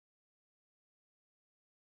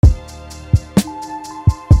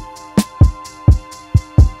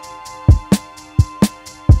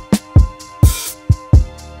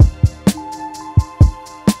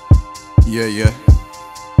Yeah.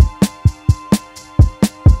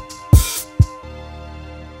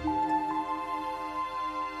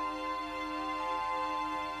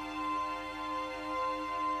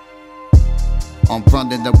 I'm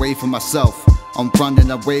running away from myself, I'm running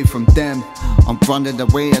away from them, I'm running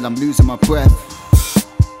away and I'm losing my breath.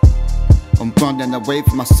 I'm running away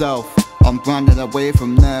from myself, I'm running away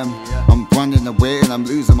from them, I'm running away and I'm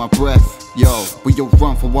losing my breath. Yo, we all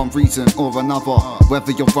run for one reason or another,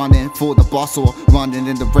 whether you're running for the boss or running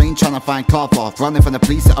in the rain trying to find cover, running from the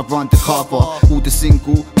police that I run to cover. All the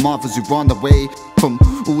single mothers who run away from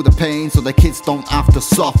all the pain so their kids don't have to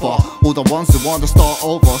suffer. All the ones who want to start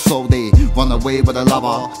over so they run away with a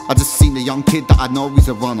lover. I just seen a young kid that I know he's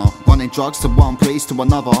a runner, running drugs to one place to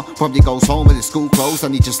another. Probably goes home with his school clothes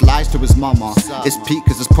and he just lies to his mama. It's peak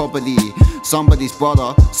cause it's probably somebody's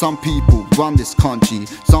brother. Some people run this country,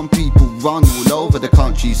 some people run all over the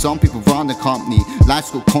country, some people run the company.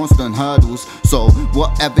 Life's got constant hurdles, so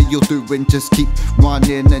whatever you're doing, just keep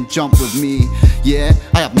running and jump with me. Yeah,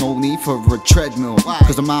 I have no need for a treadmill,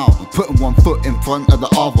 cause I'm out putting one foot in front of the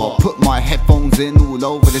other. Put my headphones in all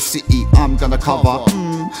over the city, I'm gonna cover.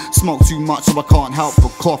 Smoke too much so I can't help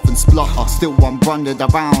but cough and splutter. Still I'm running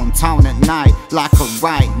around town at night like a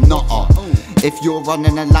right nutter. If you're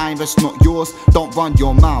running a line that's not yours, don't run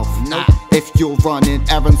your mouth. If you're running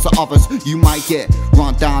errands for others, you might get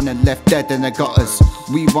run down and left dead in the gutters.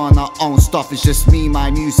 We run our own stuff, it's just me,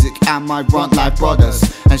 my music, and my Runt life brothers.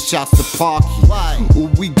 And shouts to Parky. All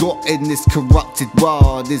we got in this corrupted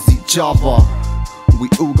world is each other. We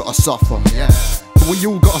all gotta suffer. We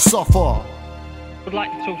all gotta suffer. What I'd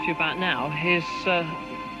like to talk to you about now is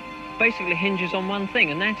basically hinges on one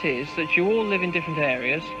thing, and that is that you all live in different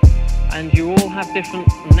areas and you all have different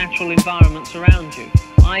natural environments around you.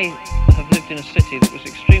 I have lived in a city that was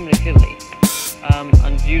extremely hilly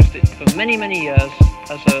and used it for many years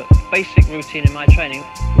as a basic routine in my training.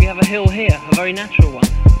 We have a hill here, a very natural one.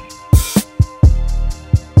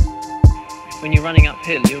 When you're running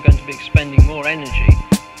uphill, you're going to be expending more energy,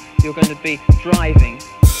 you're going to be driving,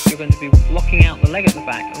 you're going to be locking out the leg at the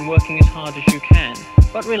back and working as hard as you can,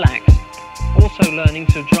 but relaxed, also learning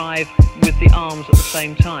to drive with the arms at the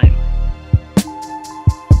same time.